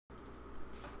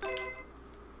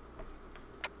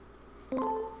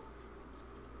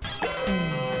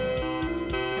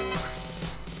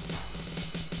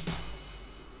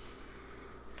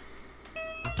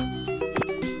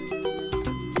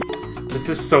This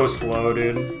is so slow,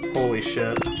 dude. Holy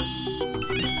shit.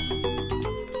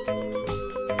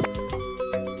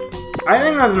 I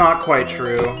think that's not quite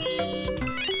true.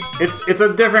 It's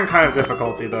a different kind of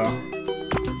difficulty, though.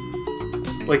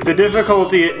 Like, the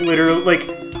difficulty literally... Like,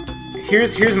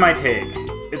 here's my take.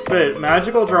 It's that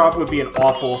Magical Drop would be an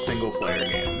awful single-player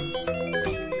game.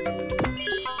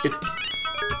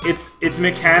 Its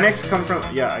mechanics come from...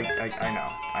 Yeah, I know.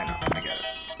 I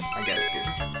get it,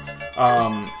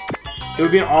 dude. It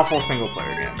would be an awful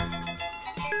single-player game.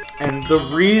 And the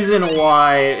reason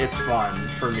why it's fun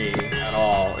for me at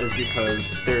all is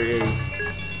because there is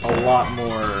a lot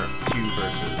more to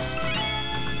versus.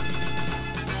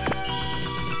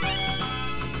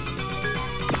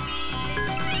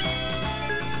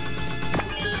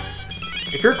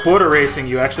 If you're quota racing,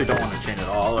 you actually don't want to chain at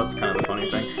all. That's kind of the funny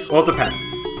thing. Well, it depends.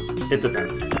 It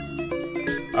depends.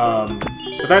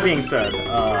 But that being said,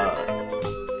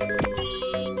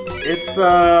 it's,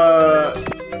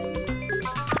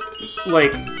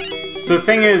 like, the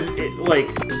thing is, like,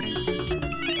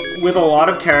 with a lot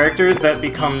of characters, that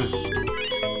becomes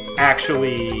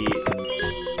actually,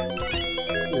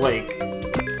 like,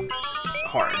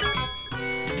 hard.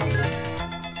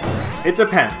 It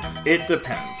depends. It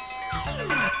depends.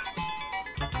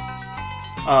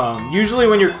 Usually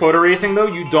when you're quota racing, though,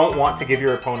 you don't want to give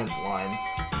your opponents lines.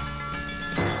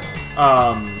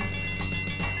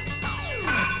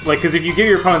 Like, because if you give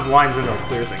your opponents lines, then they'll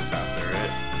clear things faster,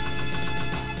 right?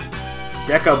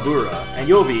 Dekabura, and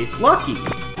you'll be lucky!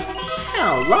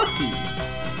 How lucky!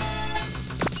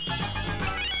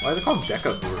 Why is it called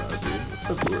Dekabura, dude? What's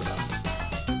the Bura?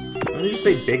 Why don't you just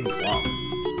say Big Plum?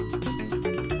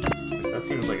 Like, that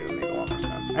seems like it would make a lot more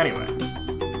sense. Anyway.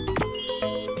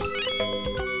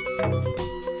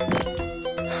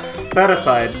 That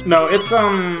aside, no, it's,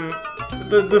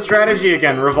 the strategy,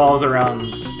 again, revolves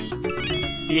around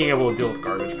being able to deal with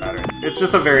garbage patterns. It's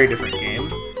just a very different game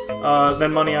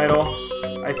than Money Idol,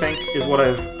 I think, is what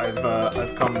I've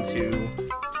come to,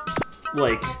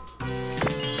 like,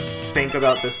 think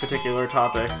about this particular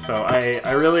topic. So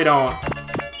I really don't...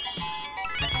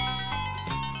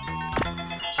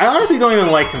 I honestly don't even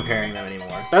like comparing them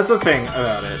anymore. That's the thing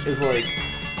about it, is like...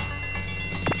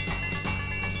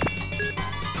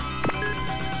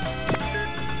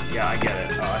 Yeah, I get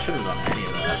it. Oh, I shouldn't have done any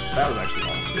of that. That was actually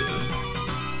all stupid.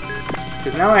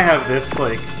 Because now I have this,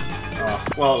 like... Oh,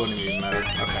 well, it wouldn't even matter.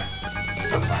 Okay.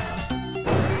 That's fine.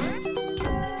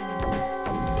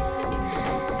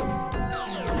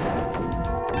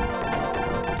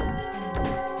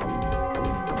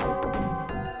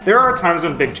 There are times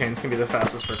when big chains can be the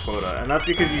fastest for quota, and that's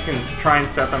because you can try and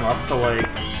set them up to, like,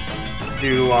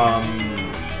 do,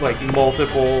 like,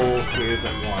 multiple clears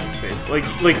at once, basically.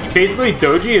 Like basically,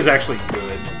 Doji is actually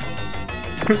good.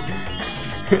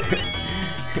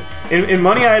 in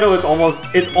Money Idol, it's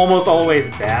almost always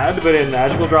bad, but in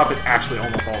Magical Drop, it's actually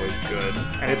almost always good.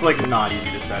 And it's, like, not easy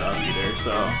to set up either,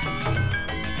 so...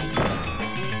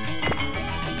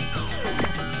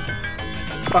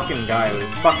 Fucking guy with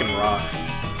his fucking rocks.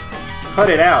 Cut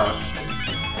it out.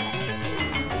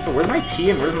 So where's my T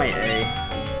and where's my A?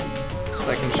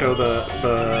 So I can show the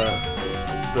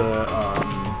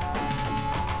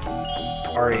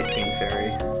R18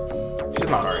 fairy. She's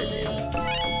not R18.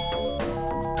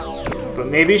 But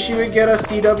maybe she would get a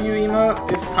CW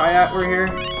emote if Kayat were here.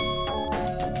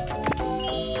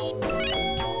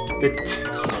 This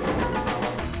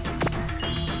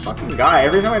fucking guy,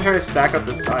 every time I try to stack up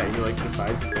this side, he, like,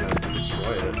 decides he's gonna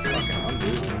destroy it. Fucking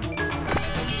unbelievable.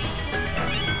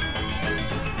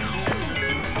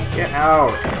 Get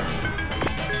out!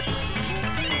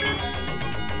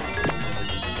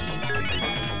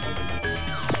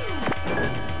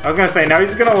 I was gonna say, now he's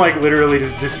just gonna, like, literally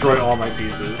just destroy all my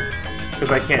pieces.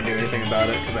 Because I can't do anything about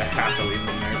it, because I have to leave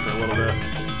them there for a little bit.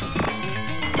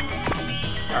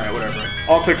 Alright, whatever.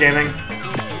 All clear gaming.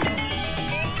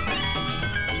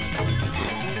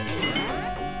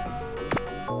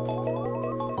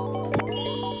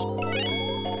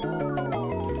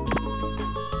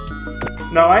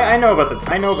 No, I know about the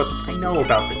I know about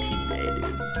the team A, dude.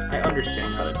 I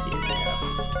understand how the team A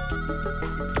happens.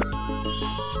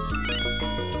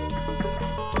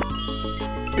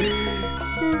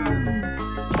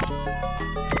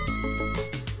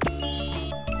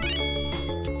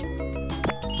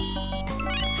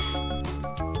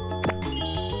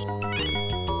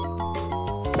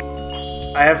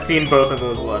 I have seen both of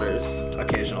those letters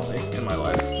occasionally in my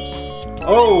life.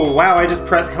 Oh, wow, I just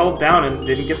held down and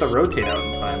didn't get the rotate out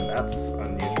in time. That's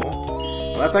unusual.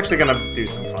 Well, that's actually gonna do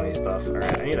some funny stuff.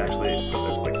 Alright, I need to actually put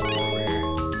this, like, somewhere over here.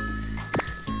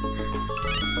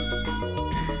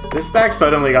 This stack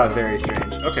suddenly got very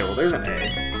strange. Okay, well, there's an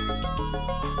A.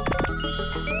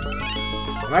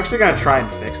 I'm actually gonna try and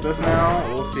fix this now.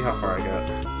 We'll see how far I get.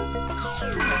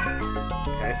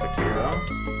 Okay, Sekiero.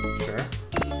 Sure.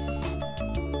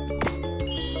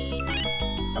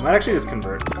 I might actually just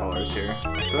convert colors here.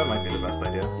 Actually, that might be the best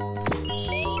idea.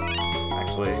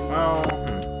 Actually, well...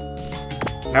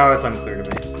 Now it's unclear to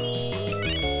me.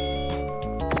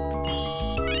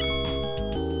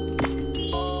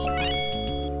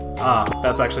 Ah,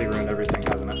 that's actually ruined everything,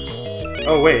 hasn't it?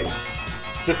 Oh, wait.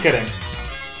 Just kidding.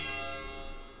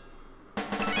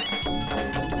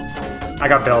 I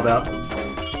got bailed out.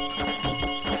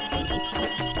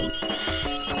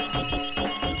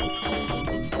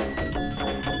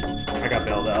 I got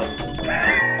bailed out.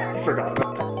 Forgot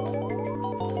about that.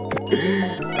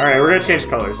 Alright, we're gonna change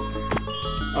colors.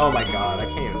 Oh my god, I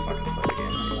can't even fucking play the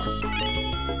game anymore.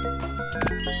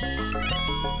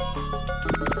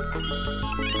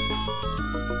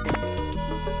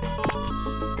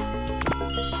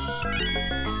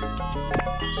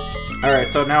 Alright,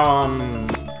 so now,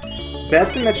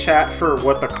 bets in the chat for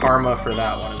what the karma for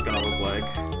that one is gonna look like.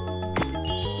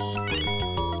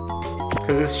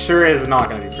 Because this sure is not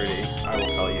gonna be pretty, I will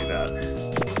tell you that.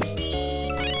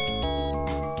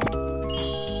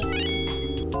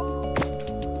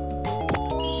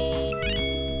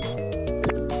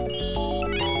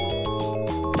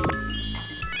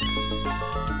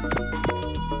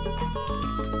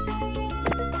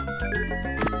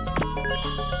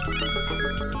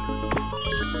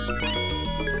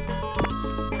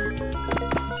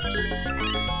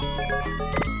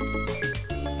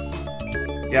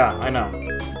 Yeah, I know.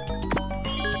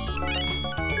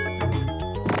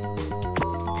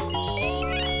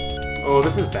 Oh,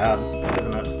 this is bad,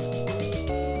 isn't it?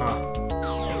 Huh.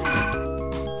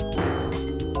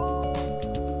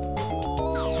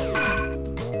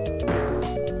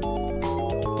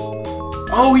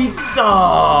 Oh,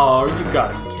 oh, you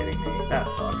gotta be kidding me. That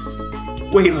sucks.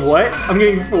 Wait, what? I'm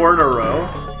getting 4 in a row?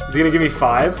 Is he gonna give me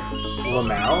 5?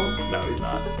 Lamau? No, he's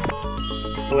not.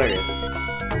 Hilarious.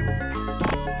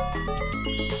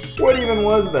 What even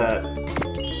was that?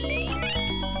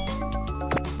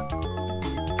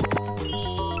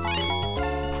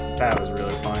 That was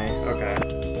really funny. Okay.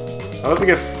 I'll have to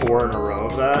get 4 in a row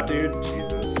of that, dude. Jesus.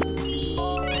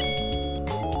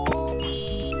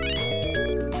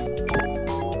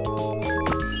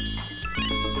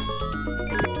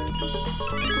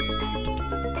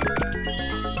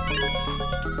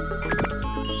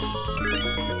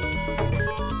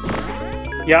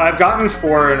 Yeah, I've gotten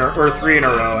 4 or 3 in a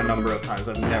row a number of times.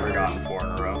 I've never gotten 4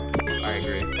 in a row. I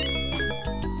agree.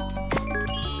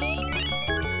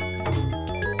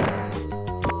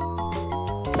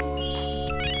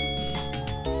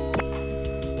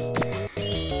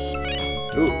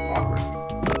 Ooh, awkward.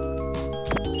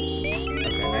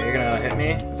 Okay, now you're gonna hit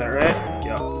me? Is that right?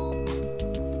 Yep.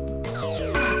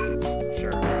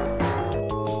 Sure.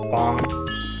 Bomb.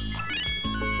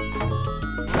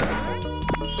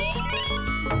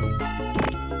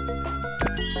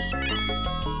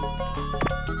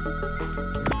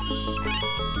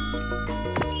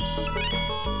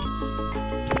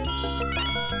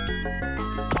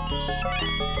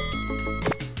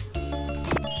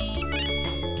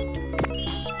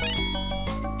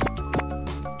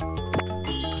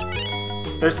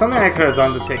 There's something I could have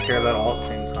done to take care of that all at the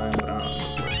same time, but I don't know what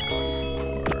I'm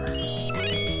going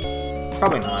for.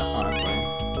 Probably not, honestly.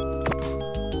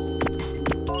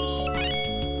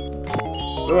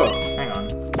 Ugh, hang on.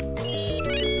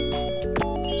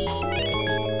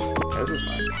 Yeah, this is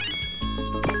fine.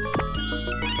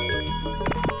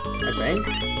 I think.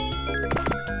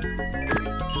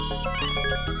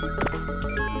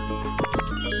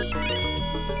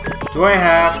 Do I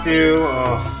have to?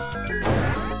 Oh.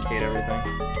 Hate everything.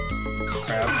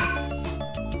 Crap.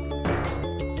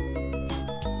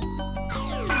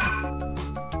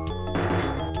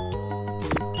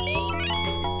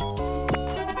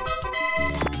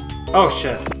 Oh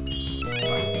shit.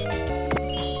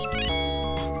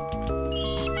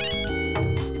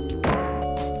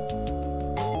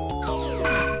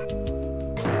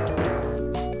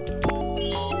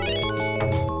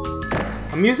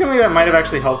 Amusingly, that might have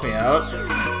actually helped me out.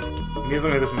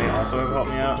 Amusingly, this may also have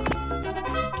helped me out.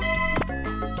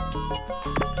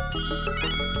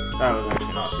 That was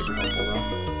actually not super helpful, though.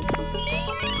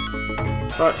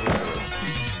 But,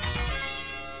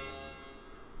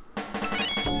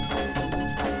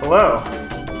 hello!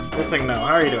 Missing No,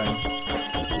 how are you doing?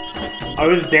 I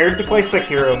was dared to play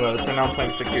Sekiero mode, so now I'm playing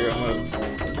Sekiero mode.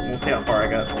 We'll see how far I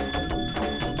get.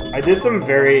 I did some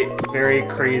very, very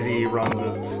crazy runs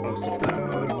of Soldam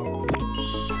mode. I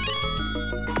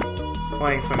was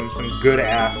playing some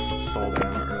good-ass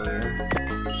Soldam earlier.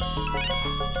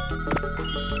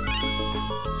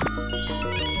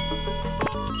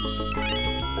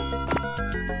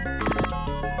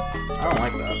 I don't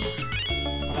like that.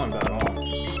 I don't like that at all.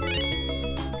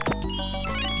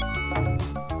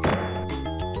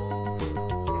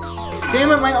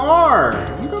 Damn it, my R!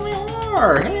 You got my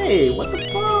R! Hey, what the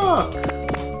fuck?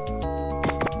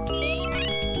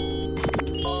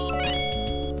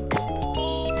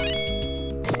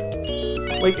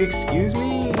 Like, excuse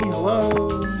me?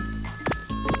 Hello?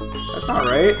 That's not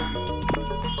right.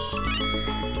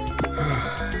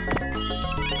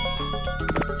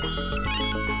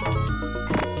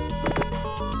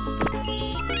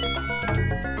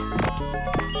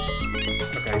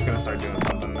 Okay, he's gonna start doing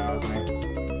something now, isn't he?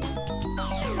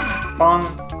 Bong.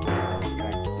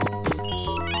 Okay.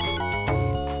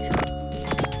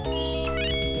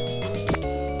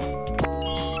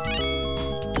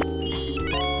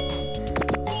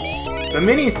 Sure. The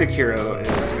mini Sekiero is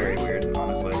very weird,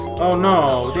 honestly. Oh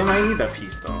no, damn, I need that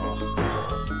piece though.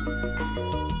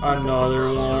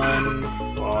 Another one.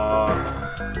 Fuck.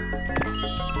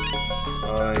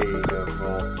 I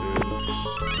default, dude.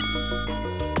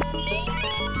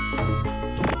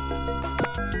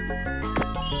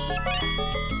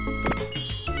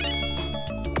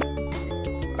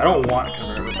 I don't want to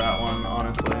convert with that one,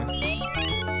 honestly.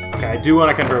 Okay, I do want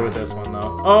to convert with this one,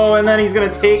 though. Oh, and then he's gonna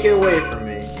take it away from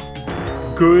me.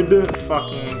 Good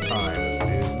fucking times,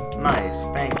 dude. Nice,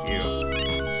 thank you.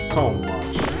 So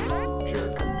much.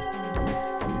 Jerk.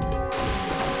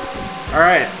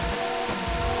 Alright.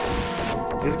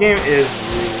 This game is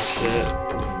really shit.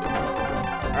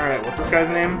 Alright, what's this guy's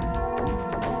name?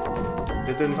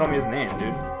 It didn't tell me his name,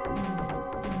 dude.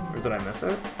 Or did I miss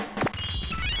it?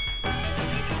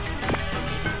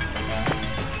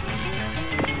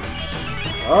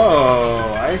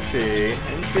 Oh, I see.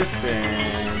 Interesting.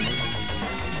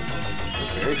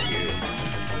 That's very cute.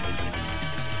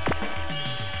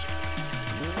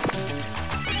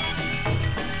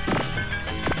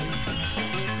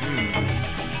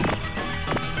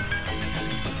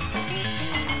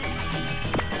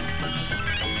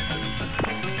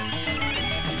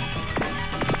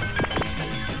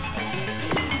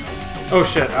 Oh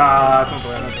shit, that's not the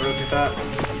way I meant to rotate that. It's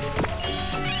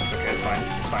okay, it's fine.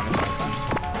 It's fine, it's fine, it's fine.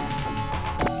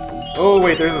 Oh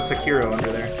wait, there's a Sekiero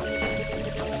under there.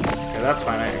 Okay, that's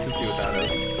fine, I can see what that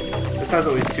is. This has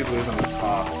at least 2 blues on the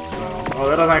top, so... Oh,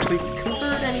 that doesn't actually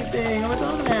convert anything! I'm a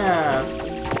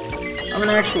dumbass! I'm an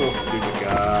actual stupid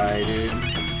guy, dude.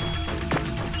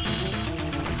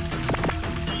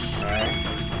 Okay.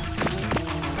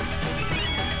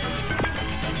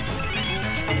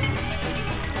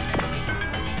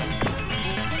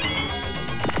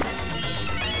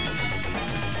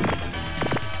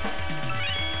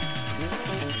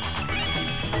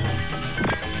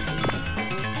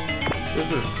 This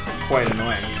is quite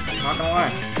annoying. Not gonna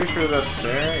lie. Pretty sure that's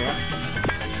there, yeah.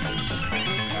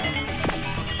 Okay.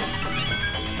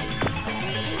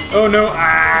 Oh no!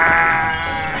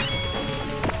 Ah!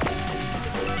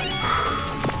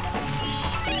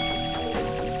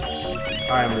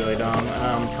 I'm really dumb, and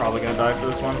I'm probably gonna die for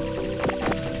this one.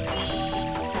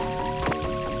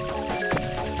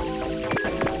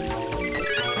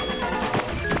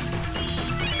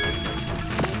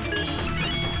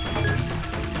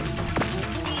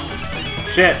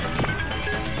 Shit.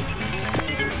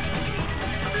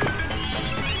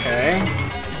 Okay.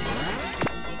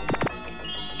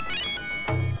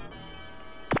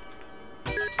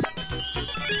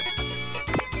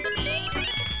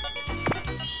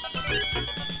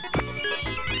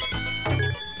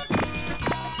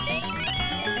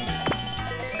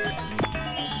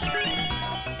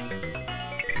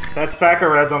 That stack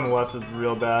of reds on the left is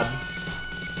real bad.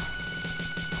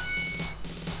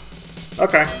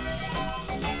 Okay.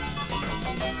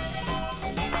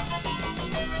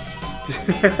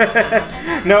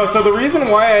 No, so the reason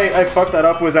why I fucked that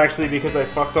up was actually because I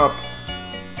fucked up...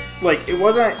 Like, it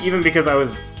wasn't even because I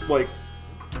was, like,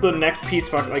 the next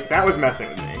piece like, that was messing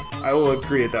with me. I will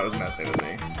agree that was messing with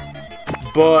me.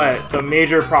 But the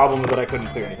major problem was that I couldn't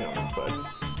clear anything on that side.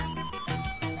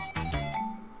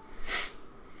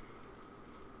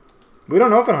 We don't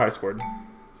know if it high scored.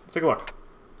 Let's take a look.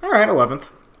 Alright,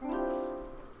 11th.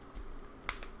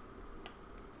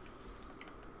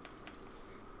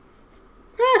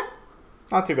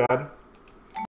 Not too bad.